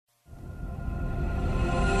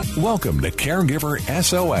Welcome to Caregiver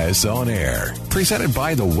SOS On Air, presented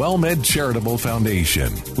by the WellMed Charitable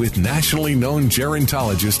Foundation, with nationally known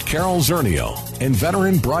gerontologist Carol Zernial and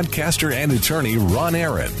veteran broadcaster and attorney Ron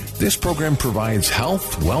Aaron. This program provides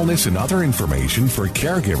health, wellness, and other information for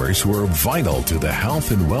caregivers who are vital to the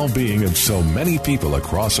health and well-being of so many people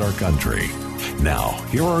across our country. Now,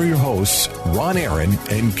 here are your hosts, Ron Aaron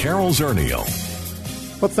and Carol Zernial.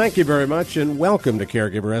 Well, thank you very much, and welcome to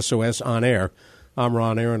Caregiver SOS On Air. I'm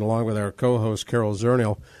Ron Aaron, along with our co-host, Carol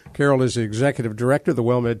Zernial. Carol is the Executive Director of the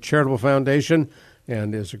WellMed Charitable Foundation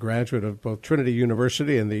and is a graduate of both Trinity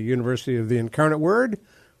University and the University of the Incarnate Word,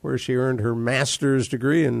 where she earned her master's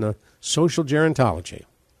degree in social gerontology.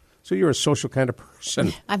 So you're a social kind of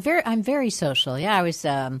person. I'm very social. Yeah, I was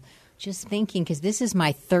just thinking, because this is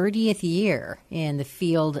my 30th year in the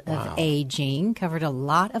field of aging, covered a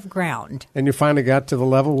lot of ground. And you finally got to the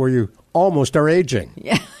level where you almost are aging.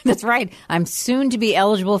 Yeah, that's right. I'm soon to be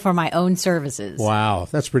eligible for my own services. Wow,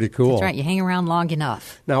 that's pretty cool. That's right. You hang around long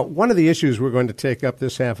enough. Now, one of the issues we're going to take up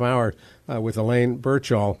this half hour with Elaine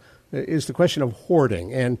Birchall is the question of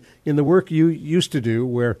hoarding. And in the work you used to do,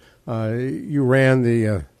 where you ran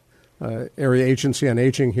the area agency on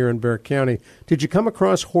aging here in Barrett County, did you come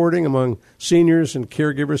across hoarding among seniors and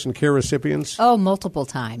caregivers and care recipients? Oh, multiple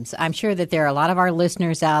times. I'm sure that there are a lot of our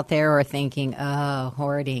listeners out there who are thinking, oh,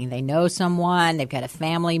 hoarding. They know someone. They've got a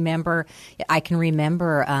family member. I can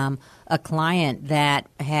remember a client that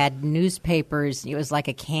had newspapers. It was like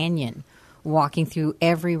a canyon, walking through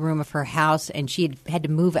every room of her house, and she had to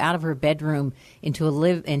move out of her bedroom into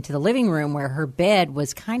the living room, where her bed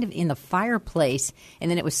was kind of in the fireplace, and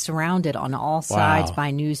then it was surrounded on all sides by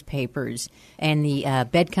newspapers. And the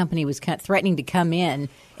bed company was threatening to come in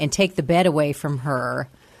and take the bed away from her.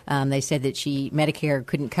 They said that Medicare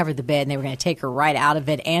couldn't cover the bed, and they were going to take her right out of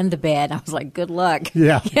it and the bed. I was like, good luck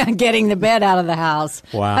getting the bed out of the house.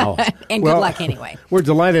 Wow. And good luck anyway. We're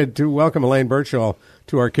delighted to welcome Elaine Birchall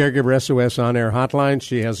to our Caregiver SOS On Air hotline.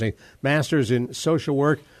 She has a master's in social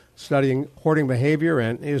work, studying hoarding behavior,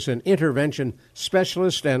 and is an intervention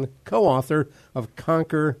specialist and co-author of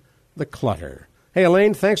Conquer the Clutter. Hey,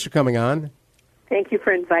 Elaine, thanks for coming on. Thank you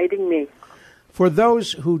for inviting me. For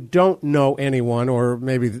those who don't know anyone, or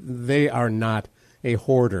maybe they are not a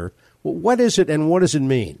hoarder, what is it and what does it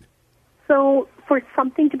mean? So for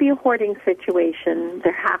something to be a hoarding situation,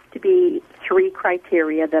 there have to be 3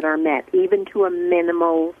 criteria that are met, even to a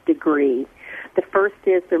minimal degree. The first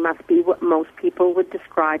is there must be what most people would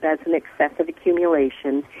describe as an excessive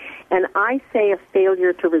accumulation, and I say a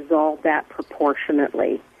failure to resolve that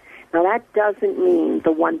proportionately. Now, that doesn't mean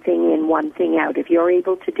the one thing in, one thing out. If you're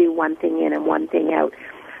able to do one thing in and one thing out,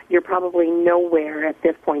 you're probably nowhere at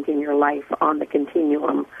this point in your life on the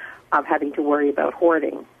continuum of having to worry about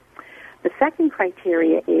hoarding. The second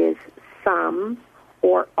criteria is some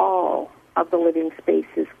or all of the living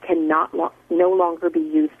spaces cannot no longer be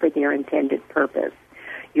used for their intended purpose.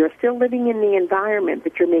 You're still living in the environment,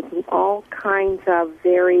 but you're making all kinds of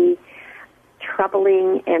very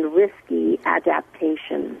troubling and risky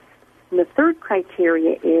adaptations. And the third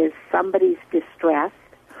criteria is somebody's distressed,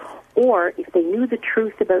 or if they knew the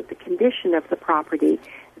truth about the condition of the property,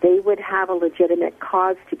 they would have a legitimate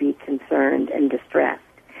cause to be concerned and distressed.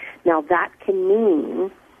 Now, that can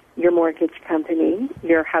mean your mortgage company,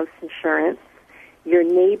 your house insurance, your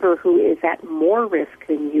neighbor who is at more risk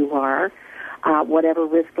than you are, whatever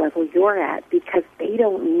risk level you're at, because they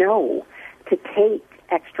don't know to take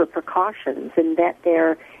extra precautions, and that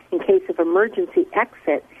their, in case of emergency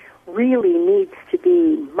exit, really needs to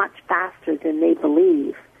be much faster than they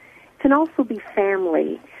believe. It can also be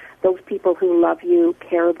family, those people who love you,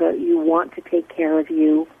 care about you, want to take care of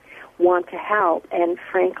you, want to help, and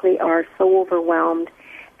frankly are so overwhelmed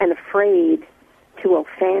and afraid to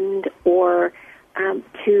offend or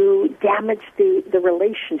to damage the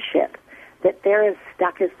relationship that they're as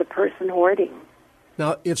stuck as the person hoarding.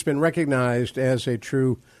 Now, it's been recognized as a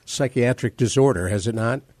true psychiatric disorder, has it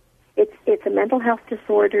not? It's a mental health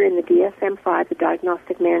disorder in the DSM-5, the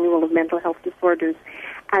Diagnostic Manual of Mental Health Disorders,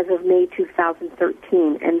 as of May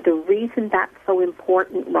 2013. And the reason that's so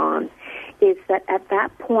important, Ron, is that at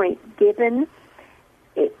that point, given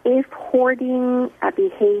if hoarding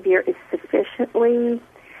behavior is sufficiently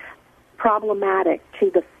problematic to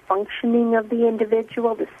the functioning of the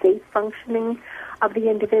individual, the safe functioning of the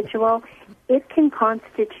individual, it can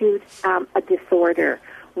constitute a disorder,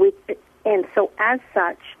 and so as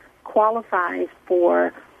such qualifies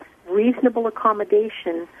for reasonable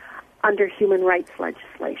accommodation under human rights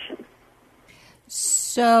legislation.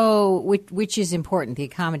 So, which is important. The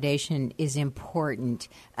accommodation is important.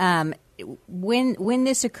 When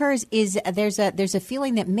this occurs, there's a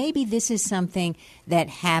feeling that maybe this is something that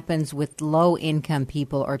happens with low income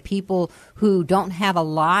people or people who don't have a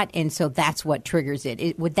lot, and so that's what triggers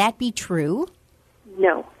it. Would that be true?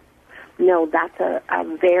 No, that's a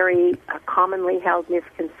very commonly held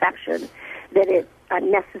misconception that it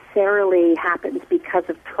necessarily happens because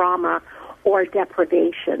of trauma or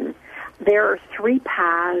deprivation. There are 3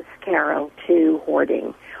 paths, Carol, to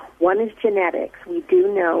hoarding. One is genetics. We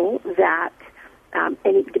do know that,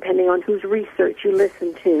 depending on whose research you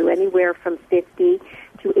listen to, anywhere from 50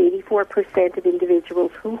 to 84% of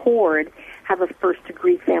individuals who hoard have a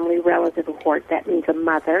first-degree family relative who hoard. That means a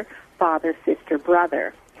mother, father, sister,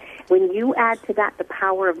 brother. When you add to that the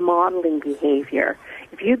power of modeling behavior,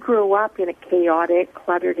 if you grew up in a chaotic,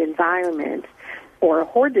 cluttered environment or a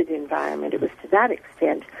hoarded environment, it was to that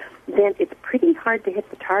extent, then it's pretty hard to hit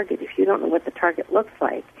the target if you don't know what the target looks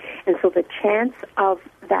like. And so the chance of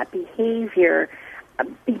that behavior,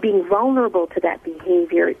 being vulnerable to that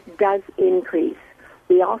behavior, does increase.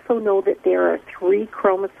 We also know that there are 3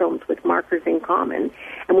 chromosomes with markers in common,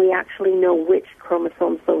 and we actually know which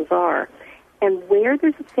chromosomes those are. And where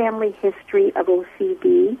there's a family history of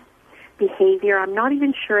OCD behavior, I'm not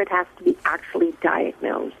even sure it has to be actually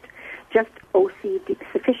diagnosed. Just OCD,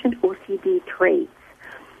 sufficient OCD traits.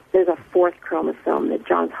 There's a 4th chromosome that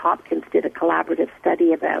Johns Hopkins did a collaborative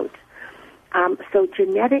study about. So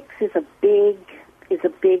genetics is a big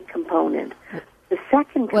component. The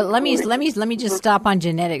second component, well, let me just stop on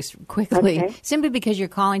genetics quickly, okay. Simply because you're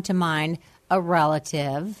calling to mind a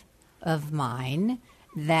relative of mine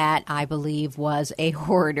that I believe was a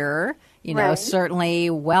hoarder. Right. Certainly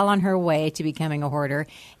well on her way to becoming a hoarder,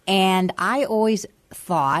 and I always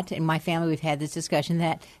thought, in my family we've had this discussion,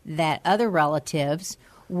 that other relatives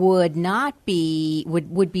would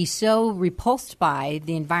be so repulsed by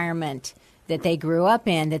the environment that they grew up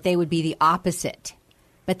in that they would be the opposite.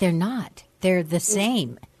 But they're not. They're the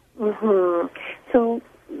same. Mm-hmm. So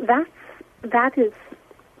that is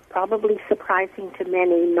probably surprising to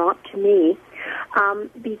many, not to me,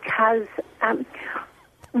 because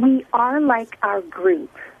we are like our group.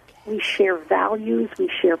 We share values, we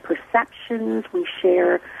share perceptions, we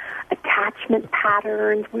share attachment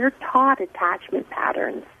patterns. We're taught attachment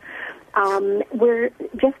patterns. We're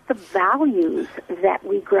just the values that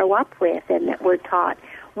we grow up with and that we're taught.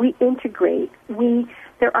 We integrate.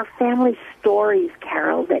 There are family stories,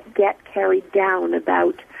 Carol, that get carried down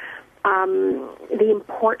about the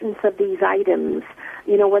importance of these items.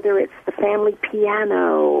 Whether it's the family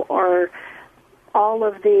piano or all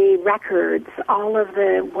of the records, all of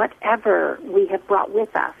the whatever we have brought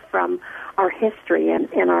with us from our history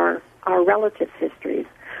and our relatives' histories,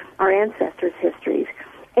 our ancestors' histories.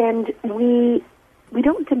 And we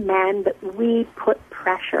don't demand, but we put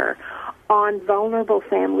pressure on vulnerable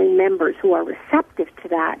family members who are receptive to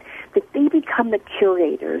that they become the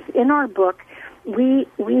curators. In our book, we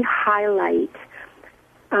highlight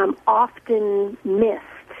often missed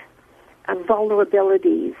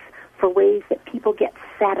vulnerabilities for ways that people get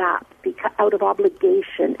set up out of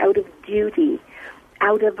obligation, out of duty,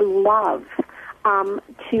 out of love,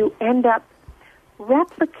 to end up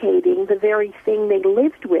replicating the very thing they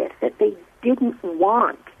lived with that they didn't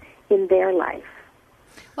want in their life.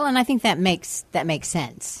 Well, and I think that makes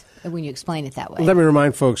sense when you explain it that way. Let me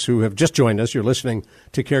remind folks who have just joined us, you're listening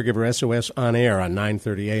to Caregiver SOS on air on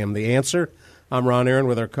 9:30 a.m. The Answer. I'm Ron Aaron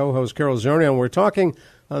with our co-host Carol Zernial, and we're talking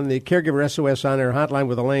on the Caregiver SOS on air hotline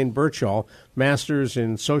with Elaine Birchall, master's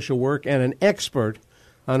in social work and an expert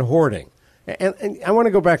on hoarding. And I want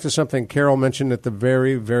to go back to something Carol mentioned at the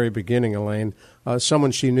very, very beginning, Elaine.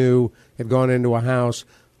 Someone she knew had gone into a house,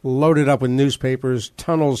 loaded up with newspapers,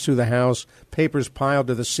 tunnels through the house, papers piled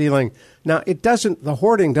to the ceiling. Now, the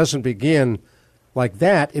hoarding doesn't begin like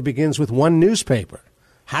that. It begins with one newspaper.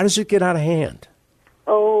 How does it get out of hand?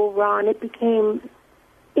 Oh, Ron,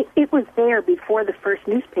 it was there before the first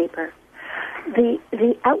newspaper.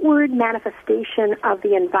 The outward manifestation of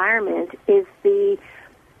the environment is the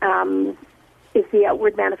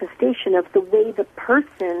outward manifestation of the way the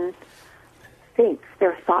person thinks,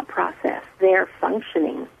 their thought process, their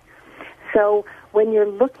functioning. So when you're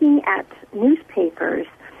looking at newspapers,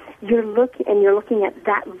 you're looking at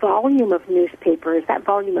that volume of newspapers, that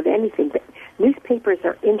volume of anything. But newspapers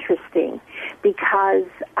are interesting because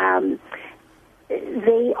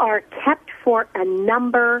they are kept for a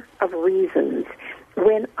number of reasons.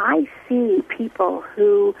 When I see people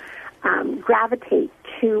who gravitate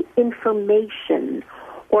to information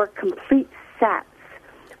or complete sets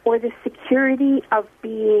or the security of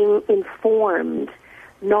being informed,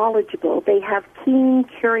 knowledgeable. They have keen,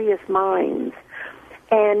 curious minds,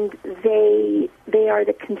 and they are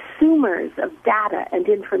the consumers of data and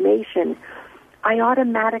information. I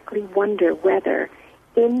automatically wonder whether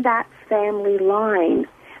in that family line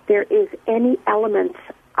there is any element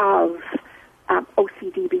of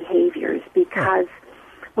OCD behaviors, because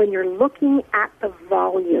when you're looking at the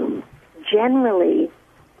volume, generally,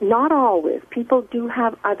 not always, people do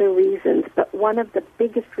have other reasons, but one of the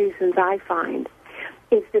biggest reasons I find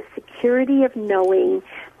is the security of knowing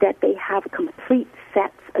that they have complete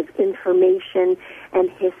sets of information and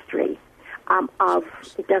history of,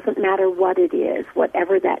 it doesn't matter what it is,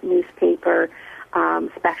 whatever that newspaper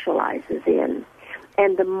specializes in.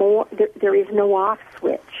 And the more, there is no off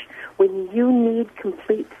switch. When you need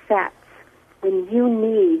complete sets, when you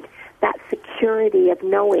need that security of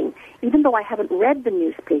knowing, even though I haven't read the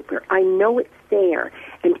newspaper, I know it's there,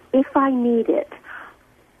 and if I need it,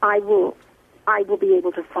 I will be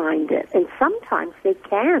able to find it. And sometimes they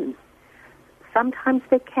can. Sometimes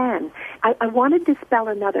they can. I want to dispel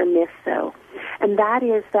another myth, though, and that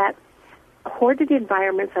is that hoarded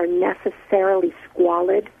environments are necessarily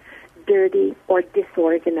squalid, dirty, or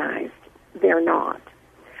disorganized. They're not.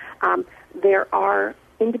 There are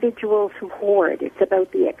individuals who hoard. It's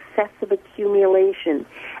about the excessive accumulation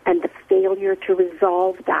and the failure to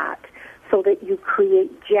resolve that so that you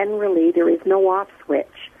create, generally, there is no off switch.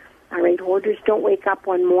 All right, hoarders don't wake up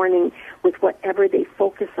one morning with whatever they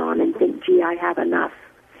focus on and think, gee, I have enough.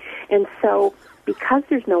 And so because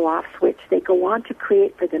there's no off switch, they go on to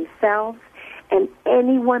create for themselves and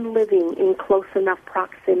anyone living in close enough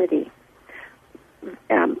proximity.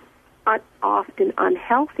 Often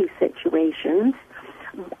unhealthy situations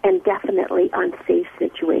and definitely unsafe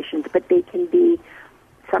situations, but they can be,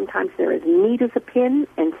 sometimes they're as neat as a pin,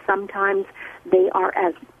 and sometimes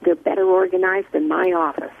they're better organized than my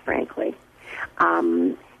office, frankly.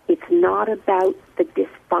 It's not about the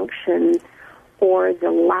dysfunction or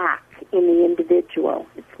the lack in the individual.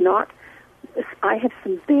 It's not. I have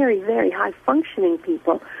some very, very high-functioning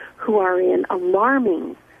people who are in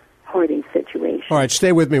alarming hoarding situations. All right,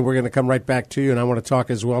 stay with me. We're going to come right back to you, and I want to talk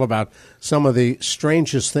as well about some of the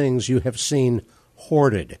strangest things you have seen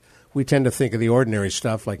hoarded. We tend to think of the ordinary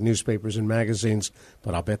stuff like newspapers and magazines,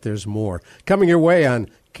 but I'll bet there's more. Coming your way on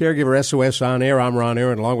Caregiver SOS On Air, I'm Ron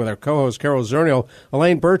Aaron, along with our co-host Carol Zernial.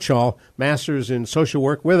 Elaine Birchall, master's in social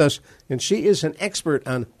work with us, and she is an expert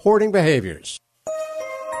on hoarding behaviors.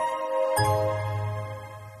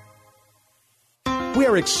 We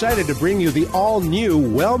are excited to bring you the all-new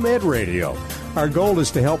WellMed Radio. Our goal is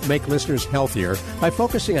to help make listeners healthier by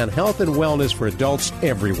focusing on health and wellness for adults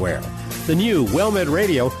everywhere. The new WellMed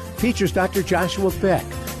Radio features Dr. Joshua Beck,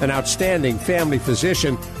 an outstanding family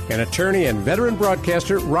physician, and attorney and veteran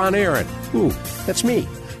broadcaster Ron Aaron. Ooh, that's me.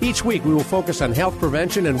 Each week we will focus on health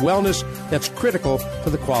prevention and wellness that's critical to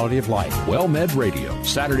the quality of life. WellMed Radio,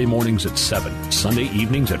 Saturday mornings at 7, Sunday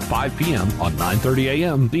evenings at 5 p.m. on 9:30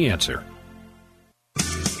 a.m. The Answer.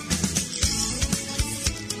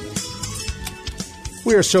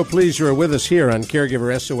 We are so pleased you are with us here on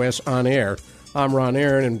Caregiver SOS On Air. I'm Ron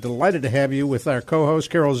Aaron, and delighted to have you with our co-host,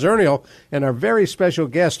 Carol Zernial, and our very special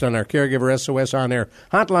guest on our Caregiver SOS On Air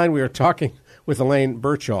hotline. We are talking with Elaine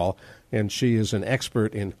Birchall, and she is an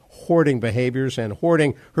expert in hoarding behaviors and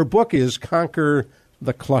hoarding. Her book is Conquer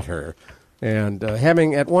the Clutter. And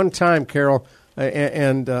having at one time, Carol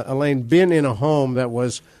and Elaine, been in a home that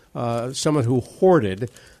was someone who hoarded,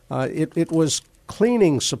 it was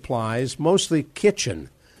cleaning supplies, mostly kitchen,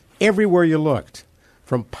 everywhere you looked,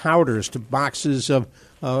 from powders to boxes of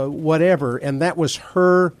whatever, and that was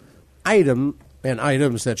her item and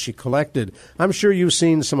items that she collected. I'm sure you've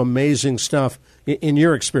seen some amazing stuff in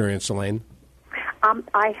your experience, Elaine.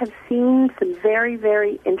 I have seen some very,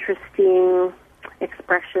 very interesting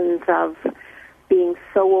expressions of being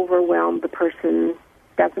so overwhelmed the person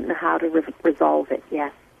doesn't know how to resolve it,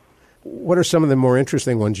 yes. What are some of the more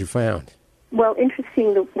interesting ones you found? Well,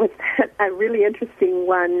 interesting was a really interesting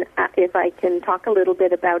one, if I can talk a little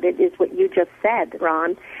bit about it, is what you just said,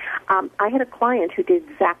 Ron. I had a client who did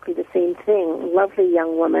exactly the same thing, lovely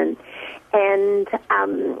young woman, and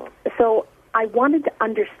so I wanted to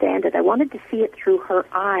understand it. I wanted to see it through her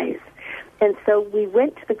eyes, and so we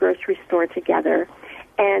went to the grocery store together,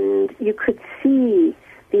 and you could see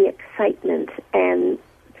the excitement and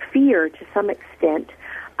fear to some extent,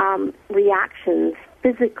 reactions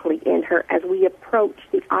physically in her as we approached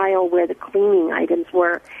the aisle where the cleaning items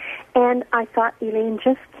were. And I thought, Elaine,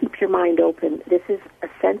 just keep your mind open. This is a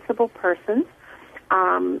sensible person.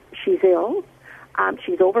 She's ill.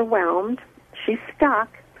 She's overwhelmed. She's stuck.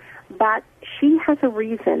 But she has a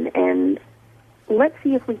reason, and let's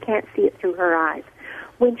see if we can't see it through her eyes.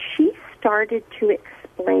 when she started to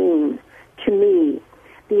explain to me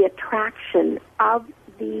the attraction of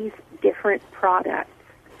these different products,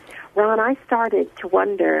 Ron, I started to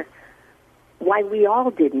wonder why we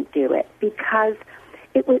all didn't do it, because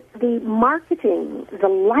it was the marketing, the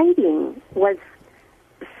lighting was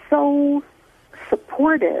so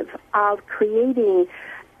supportive of creating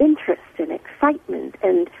interest and excitement,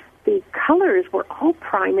 and the colors were all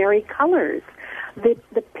primary colors. The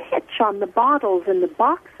pitch on the bottles and the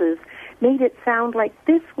boxes made it sound like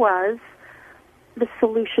this was the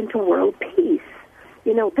solution to world peace.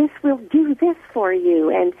 You know, this will do this for you.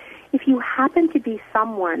 And if you happen to be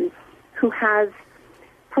someone who has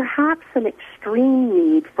perhaps an extreme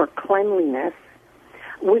need for cleanliness,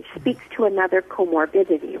 which speaks to another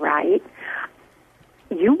comorbidity, right?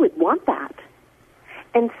 You would want that.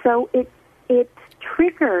 And so it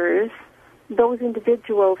triggers those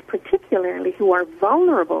individuals, particularly who are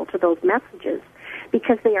vulnerable to those messages,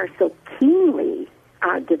 because they are so keenly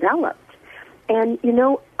developed. And, you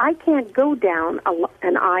know, I can't go down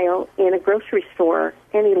an aisle in a grocery store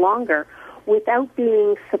any longer without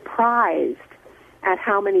being surprised at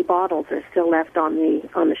how many bottles are still left on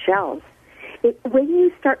the shelves. When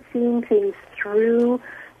you start seeing things through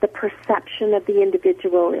the perception of the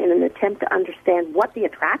individual in an attempt to understand what the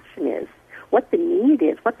attraction is, what the need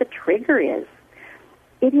is, what the trigger is,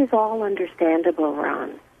 it is all understandable,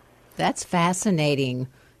 Ron. That's fascinating.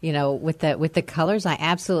 You know, with the colors, I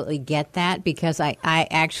absolutely get that, because I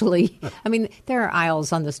actually, I mean, there are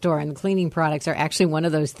aisles on the store, and the cleaning products are actually one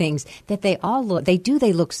of those things that they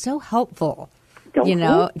look so helpful. You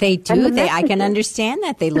know, they do. I can understand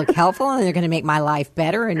that they look helpful, and they're going to make my life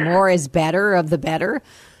better, and more is better of the better.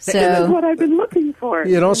 So that's what I've been looking for.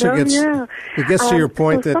 It also gets to your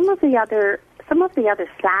point that some of the other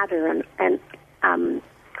sadder and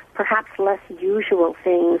perhaps less usual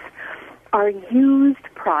things are used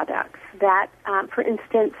products that, for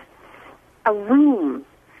instance, a room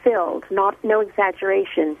filled, no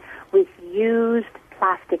exaggeration, with used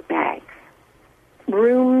plastic bags.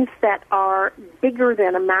 Rooms that are bigger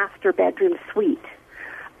than a master bedroom suite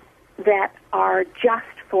that are just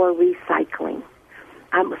for recycling.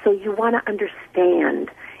 So you want to understand,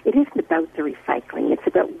 it isn't about the recycling. It's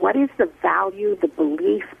about what is the value, the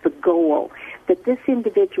belief, the goal that this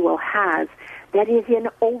individual has that is in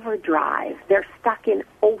overdrive. They're stuck in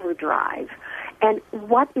overdrive. And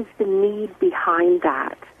what is the need behind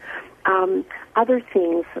that? Other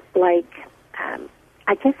things like,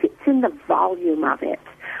 I guess it's in the volume of it.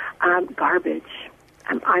 Garbage.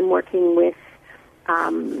 I'm working with,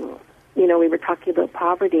 we were talking about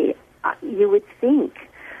poverty. You would think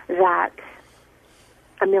that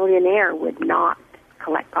a millionaire would not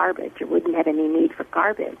collect garbage or wouldn't have any need for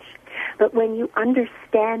garbage. But when you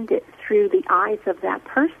understand it through the eyes of that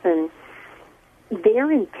person,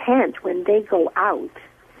 their intent when they go out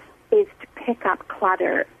is to pick up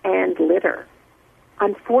clutter and litter.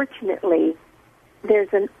 Unfortunately, there's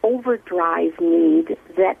an overdrive need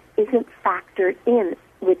that isn't factored in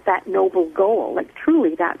with that noble goal. Like,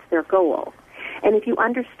 truly, that's their goal. And if you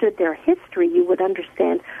understood their history, you would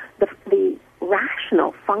understand the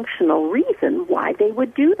rational, functional reason why they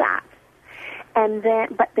would do that.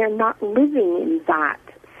 But they're not living in that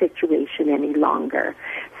situation any longer.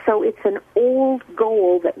 So it's an old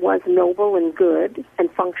goal that was noble and good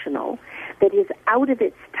and functional, that is out of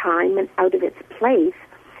its time and out of its place,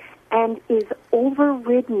 and is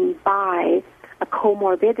overridden by a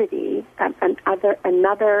comorbidity,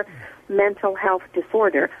 another mental health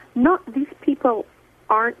disorder. These people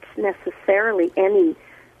aren't necessarily any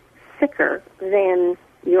sicker than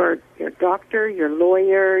your doctor, your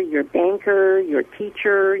lawyer, your banker, your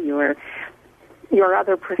teacher, your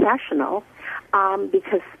other professional,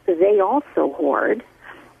 because they also hoard.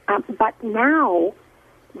 But now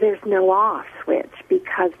there's no off switch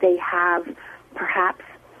because they have perhaps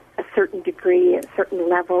a certain degree, a certain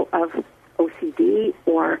level of OCD,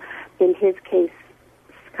 or in his case,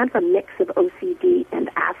 kind of a mix of OCD and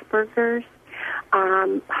Asperger's.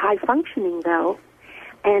 High functioning, though.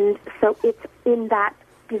 And so it's in that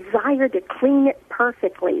desire to clean it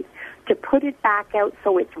perfectly, to put it back out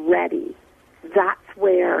so it's ready. That's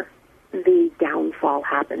where the downfall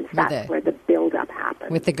happens. That's where the buildup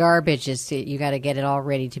happens. With the garbage, you got to get it all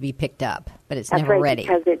ready to be picked up, but it's never ready.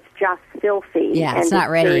 Because it's just filthy. Yeah, it's not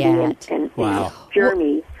ready yet. And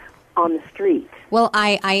germy on the street. Well,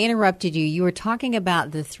 I interrupted you. You were talking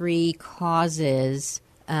about the three causes.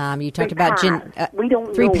 You talked about we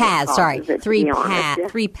don't three know paths. Sorry, three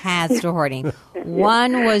paths to hoarding.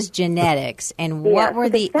 One was genetics, and what were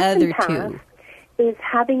the other two? Is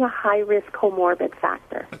having a high risk comorbid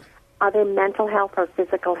factor, other mental health or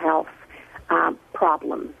physical health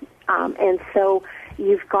problem. And so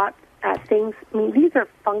you've got things, I mean, these are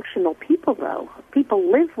functional people, though.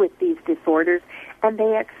 People live with these disorders, and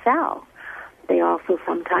they excel. They also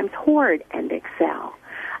sometimes hoard and excel.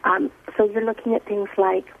 So you're looking at things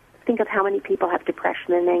like, think of how many people have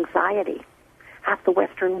depression and anxiety. Half the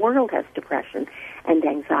Western world has depression and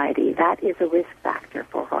anxiety. That is a risk factor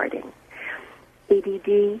for hoarding.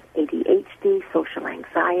 ADD, ADHD, social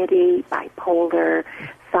anxiety, bipolar,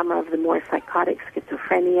 some of the more psychotic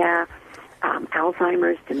schizophrenia,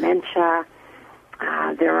 Alzheimer's, dementia.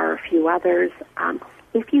 There are a few others.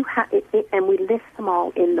 If you and we list them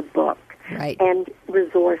all in the book, right, and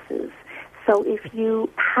resources. So if you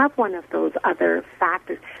have one of those other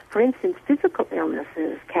factors, for instance, physical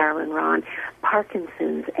illnesses, Carol and Ron,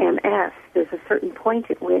 Parkinson's, MS, there's a certain point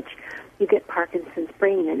at which you get Parkinson's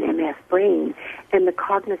brain and MS brain, and the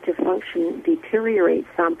cognitive function deteriorates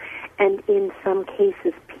some, and in some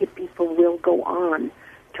cases people will go on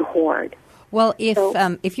to hoard. Well, if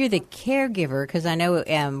you're the caregiver, because I know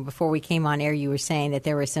before we came on air you were saying that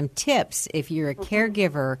there were some tips if you're a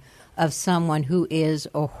caregiver of someone who is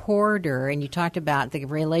a hoarder, and you talked about the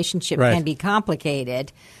relationship can be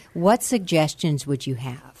complicated. What suggestions would you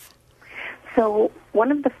have? So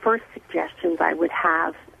one of the first suggestions I would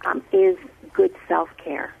have is good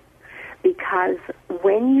self-care, because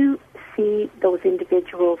when you see those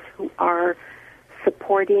individuals who are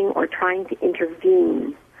supporting or trying to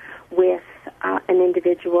intervene with an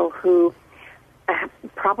individual who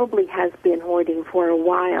probably has been hoarding for a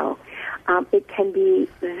while, it can be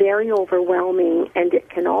very overwhelming, and it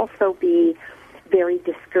can also be very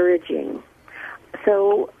discouraging.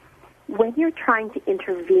 So when you're trying to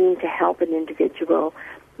intervene to help an individual,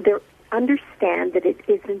 understand that it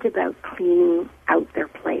isn't about cleaning out their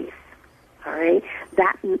place. All right?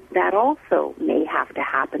 That also may have to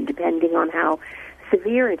happen depending on how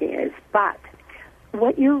severe it is, but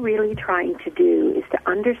what you're really trying to do is to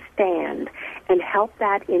understand and help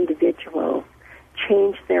that individual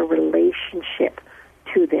change their relationship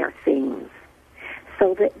to their things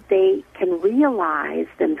so that they can realize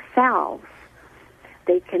themselves,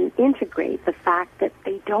 they can integrate the fact that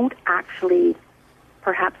they don't actually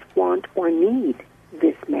perhaps want or need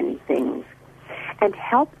this many things, and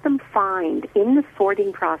help them find in the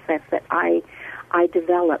sorting process that I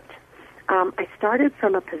developed. I started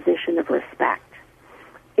from a position of respect.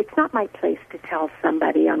 It's not my place to tell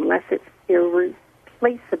somebody unless it's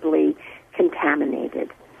irreplaceably contaminated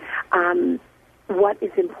what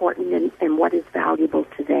is important and what is valuable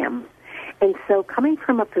to them. And so coming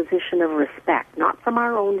from a position of respect, not from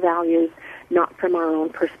our own values, not from our own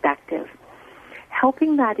perspective,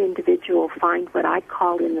 helping that individual find what I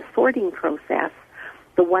call in the sorting process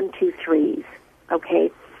the 1, 2, 3s, okay?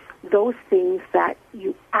 Those things that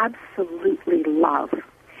you absolutely love.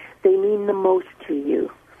 They mean the most to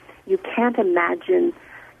you. You can't imagine,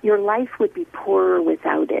 your life would be poorer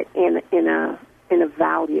without it in a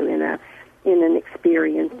value, in an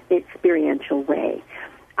experiential way.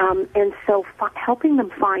 And so helping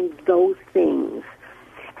them find those things,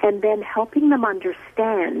 and then helping them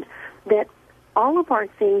understand that all of our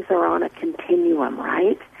things are on a continuum,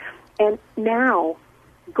 right? And now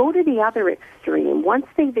go to the other extreme. Once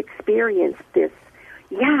they've experienced this,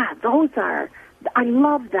 I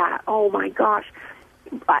love that. Oh my gosh.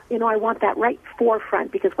 I want that right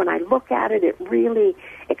forefront, because when I look at it, it really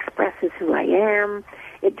expresses who I am.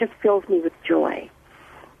 It just fills me with joy.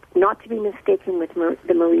 Not to be mistaken with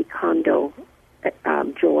the Marie Kondo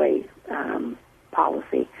joy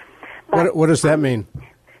policy. But, what does that mean?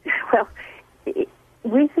 Well,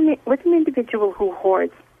 with an individual who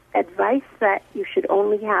hoards, advice that you should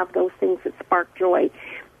only have those things that spark joy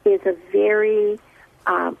is a very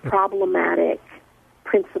problematic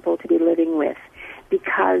principle to be living with,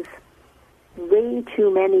 because way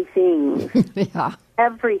too many things,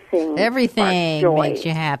 everything makes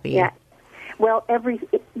you happy. Yeah. Well,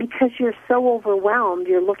 because you're so overwhelmed,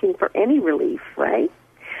 you're looking for any relief, right?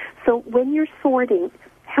 So when you're sorting,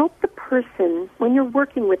 help the person, when you're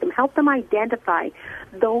working with them, help them identify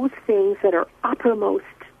those things that are uppermost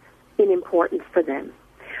in importance for them.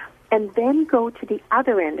 And then go to the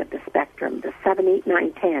other end of the spectrum, the 7, 8,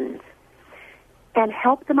 9, 10s, and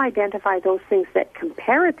help them identify those things that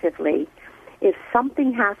comparatively, if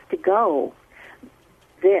something has to go,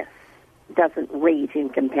 this doesn't rate in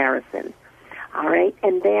comparison. All right?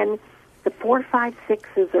 And then the 4, 5,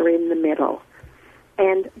 6s are in the middle.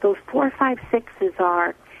 And those 4, 5, 6s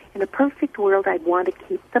are, in a perfect world, I'd want to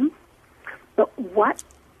keep them. But what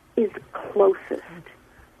is closest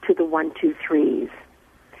to the 1, 2, 3s?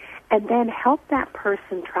 And then help that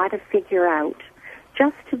person try to figure out,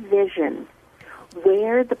 just to vision,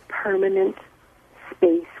 where the permanent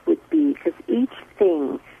space would be, because each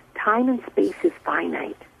thing, time and space is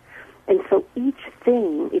finite. And so each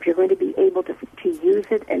thing, if you're going to be able to use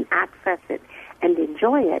it and access it and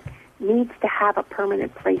enjoy it, needs to have a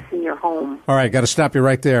permanent place in your home. All right, got to stop you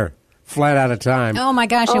right there. Flat out of time. Oh, my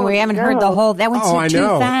gosh, and we haven't heard the whole... That went too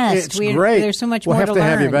fast. It's great. There's so much more to learn. We'll have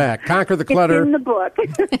to have you back. Conquer the Clutter. It's in the book.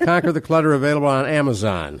 Conquer the Clutter, available on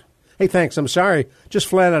Amazon. Hey, thanks. I'm sorry. Just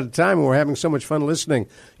flat out of time, and we're having so much fun listening.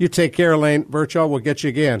 You take care, Elaine Birchall. We'll get you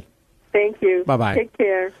again. Thank you. Bye-bye. Take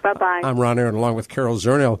care. Bye-bye. I'm Ron Aaron, along with Carol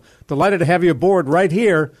Zernial. Delighted to have you aboard right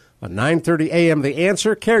here on 9:30 a.m. The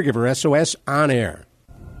Answer, Caregiver SOS On Air.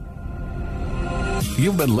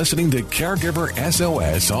 You've been listening to Caregiver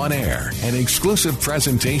SOS On Air, an exclusive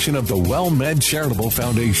presentation of the WellMed Charitable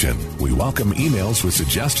Foundation. We welcome emails with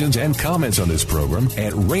suggestions and comments on this program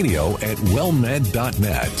at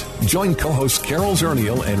radio@wellmed.net. Join co-hosts Carol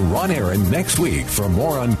Zernial and Ron Aaron next week for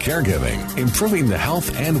more on caregiving, improving the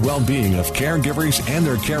health and well-being of caregivers and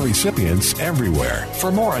their care recipients everywhere.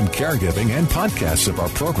 For more on caregiving and podcasts of our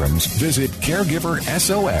programs, visit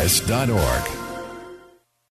caregiversos.org.